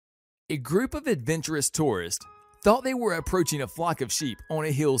A group of adventurous tourists thought they were approaching a flock of sheep on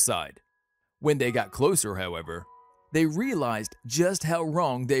a hillside. When they got closer, however, they realized just how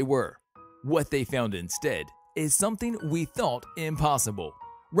wrong they were. What they found instead is something we thought impossible.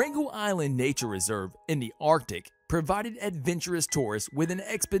 Wrangell Island Nature Reserve in the Arctic provided adventurous tourists with an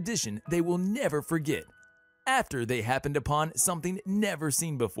expedition they will never forget, after they happened upon something never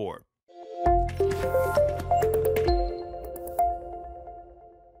seen before.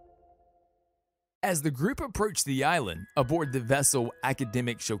 As the group approached the island aboard the vessel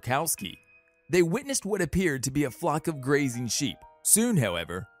Academic Shokowski, they witnessed what appeared to be a flock of grazing sheep. Soon,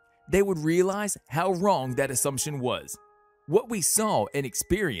 however, they would realize how wrong that assumption was. What we saw and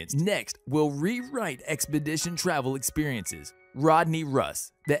experienced next will rewrite expedition travel experiences. Rodney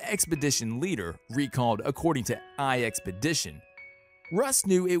Russ, the expedition leader, recalled according to iExpedition, Russ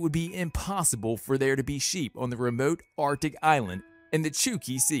knew it would be impossible for there to be sheep on the remote Arctic island in the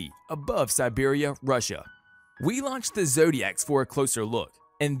Chukchi Sea above Siberia, Russia. We launched the Zodiacs for a closer look,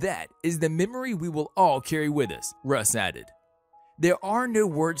 and that is the memory we will all carry with us, Russ added. There are no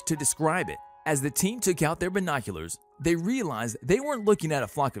words to describe it. As the team took out their binoculars, they realized they weren't looking at a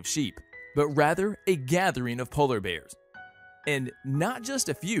flock of sheep, but rather a gathering of polar bears. And not just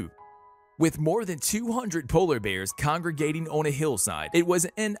a few. With more than 200 polar bears congregating on a hillside, it was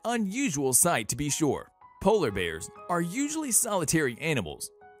an unusual sight to be sure. Polar bears are usually solitary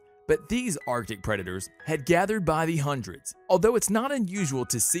animals, but these Arctic predators had gathered by the hundreds. Although it's not unusual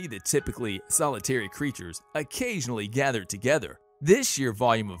to see the typically solitary creatures occasionally gathered together, this sheer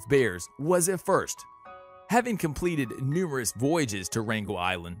volume of bears was a first. Having completed numerous voyages to Wrangell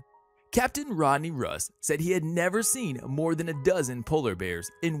Island, Captain Rodney Russ said he had never seen more than a dozen polar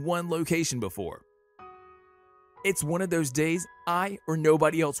bears in one location before. It's one of those days I or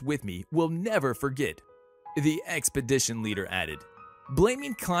nobody else with me will never forget, the expedition leader added.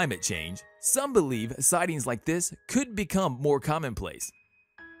 Blaming climate change, some believe sightings like this could become more commonplace.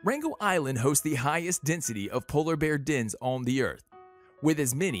 Wrangell Island hosts the highest density of polar bear dens on the Earth, with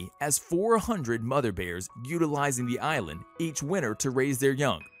as many as 400 mother bears utilizing the island each winter to raise their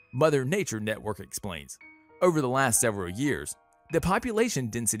young, Mother Nature Network explains. Over the last several years, the population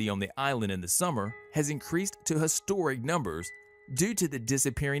density on the island in the summer has increased to historic numbers due to the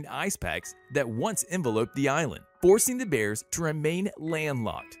disappearing ice packs that once enveloped the island, forcing the bears to remain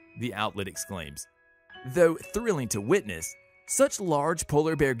landlocked, the outlet exclaims. Though thrilling to witness, such large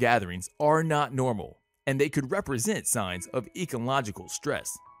polar bear gatherings are not normal, and they could represent signs of ecological stress.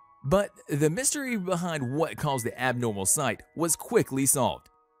 But the mystery behind what caused the abnormal sight was quickly solved.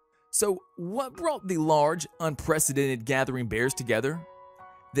 So what brought the large, unprecedented gathering bears together?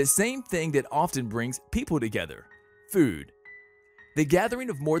 The same thing that often brings people together: food. The gathering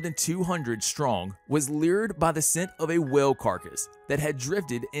of more than 200 strong was lured by the scent of a whale carcass that had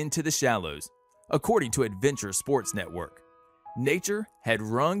drifted into the shallows, according to Adventure Sports Network. Nature had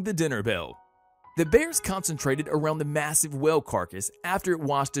rung the dinner bell. The bears concentrated around the massive whale carcass after it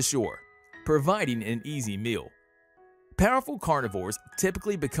washed ashore, providing an easy meal. Powerful carnivores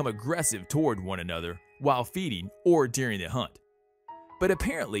typically become aggressive toward one another while feeding or during the hunt. But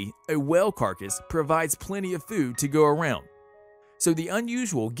apparently, a whale carcass provides plenty of food to go around. So the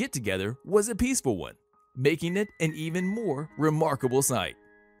unusual get-together was a peaceful one, making it an even more remarkable sight.